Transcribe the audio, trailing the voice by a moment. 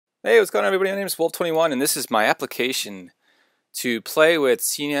Hey, what's going on, everybody? My name is Wolf21, and this is my application to play with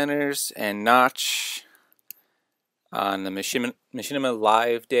Seananners and Notch on the Machinima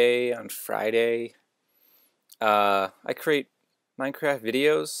Live Day on Friday. I create Minecraft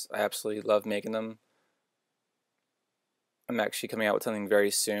videos. I absolutely love making them. I'm actually coming out with something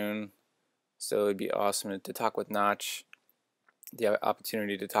very soon, so it'd be awesome to talk with Notch, the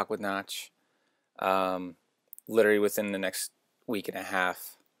opportunity to talk with Notch, literally within the next week and a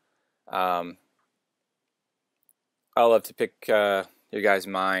half. I'd love to pick your guys'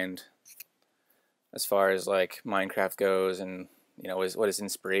 mind as far as like Minecraft goes, and what his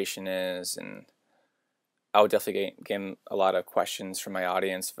inspiration is, and I would definitely get a lot of questions from my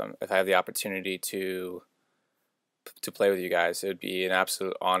audience if I have the opportunity to play with you guys. It would be an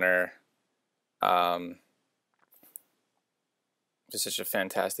absolute honor. Just such a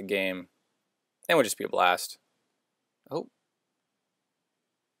fantastic game, and it would just be a blast. Oh,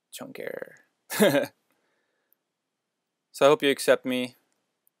 chunk error. So I hope you accept me.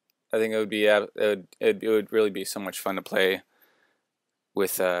 I think it would really be so much fun to play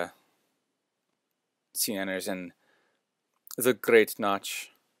with Seananners and the great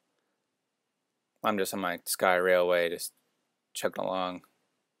Notch. I'm just on my Sky Railway, just chugging along.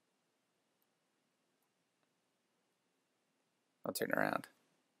 I'll turn around.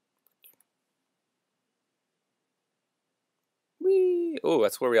 Whee! Oh,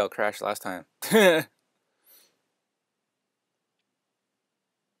 that's where we all crashed last time.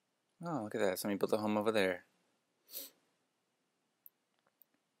 Oh, look at that. Somebody built a home over there.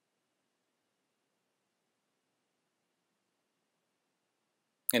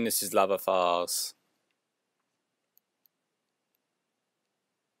 And this is Lava Falls.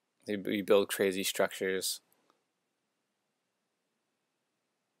 We build crazy structures.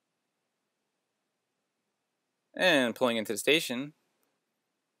 And pulling into the station.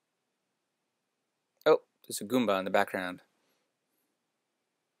 Oh, there's a Goomba in the background.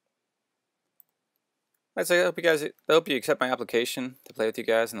 I hope you accept my application to play with you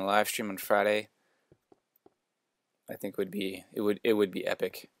guys in the live stream on Friday. I think it would be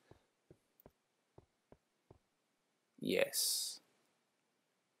epic. Yes.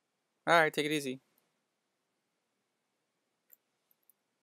 All right, take it easy.